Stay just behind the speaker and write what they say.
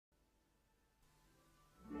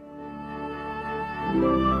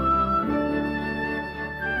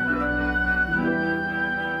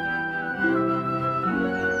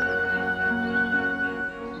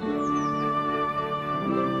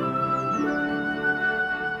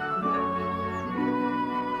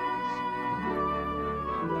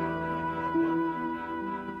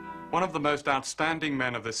One of the most outstanding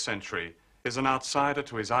men of this century is an outsider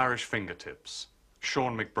to his Irish fingertips,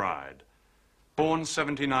 Sean MacBride. Born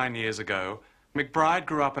 79 years ago, MacBride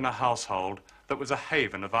grew up in a household that was a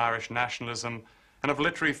haven of Irish nationalism and of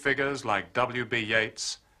literary figures like W.B.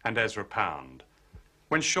 Yeats and Ezra Pound.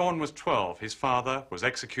 When Sean was 12, his father was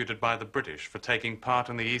executed by the British for taking part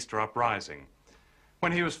in the Easter Uprising.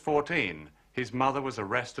 When he was 14, his mother was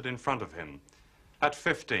arrested in front of him. At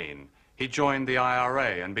 15, he joined the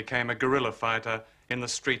IRA and became a guerrilla fighter in the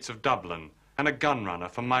streets of Dublin and a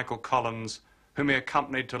gunrunner for Michael Collins, whom he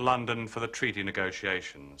accompanied to London for the treaty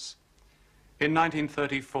negotiations. In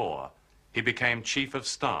 1934, he became Chief of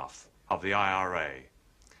Staff of the IRA.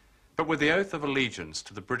 But with the oath of allegiance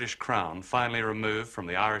to the British Crown finally removed from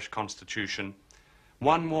the Irish Constitution,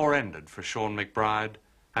 one war ended for Sean MacBride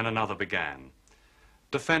and another began.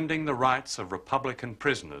 Defending the rights of Republican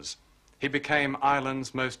prisoners, he became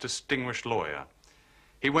Ireland's most distinguished lawyer.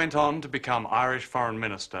 He went on to become Irish Foreign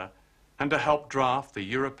Minister and to help draft the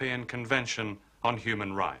European Convention on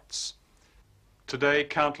Human Rights. Today,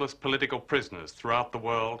 countless political prisoners throughout the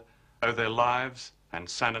world owe their lives and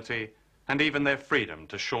sanity and even their freedom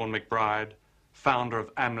to Sean MacBride, founder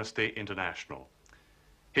of Amnesty International.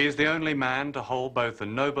 He is the only man to hold both the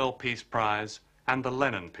Nobel Peace Prize and the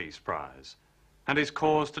Lenin Peace Prize, and his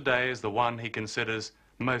cause today is the one he considers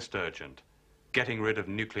most urgent: getting rid of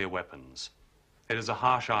nuclear weapons. It is a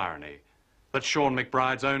harsh irony that Sean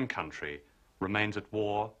MacBride's own country remains at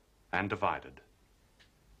war and divided.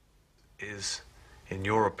 Is, in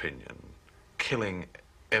your opinion, killing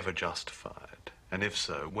ever justified? And if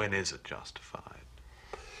so, when is it justified?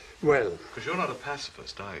 Well, because you're not a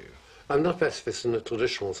pacifist, are you? I'm not pacifist in the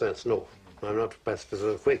traditional sense, no. I'm not a pacifist,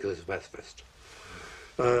 or a Quaker is a pacifist.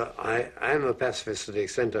 I am a pacifist to the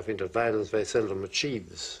extent I think that violence very seldom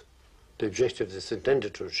achieves the objectives it's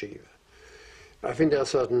intended to achieve. I think there are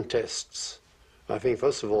certain tests. I think,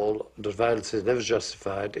 first of all, that violence is never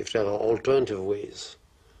justified if there are alternative ways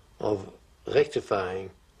of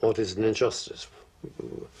rectifying what is an injustice,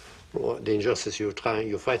 or the injustice you're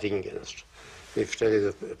fighting against. If there is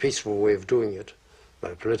a peaceful way of doing it,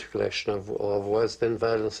 by political action or otherwise, then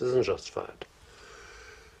violence isn't justified.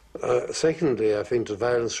 Secondly, I think that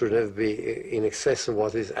violence should never be in excess of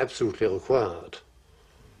what is absolutely required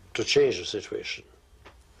to change the situation.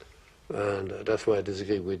 And that's why I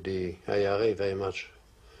disagree with the IRA very much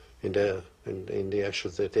in the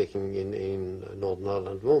actions they're taking in Northern Ireland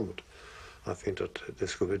at the moment. I think that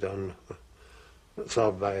this could be done,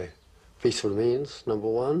 solved by peaceful means, number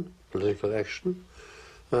one, political action.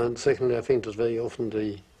 And secondly, I think that very often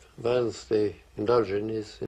the violence they indulge in is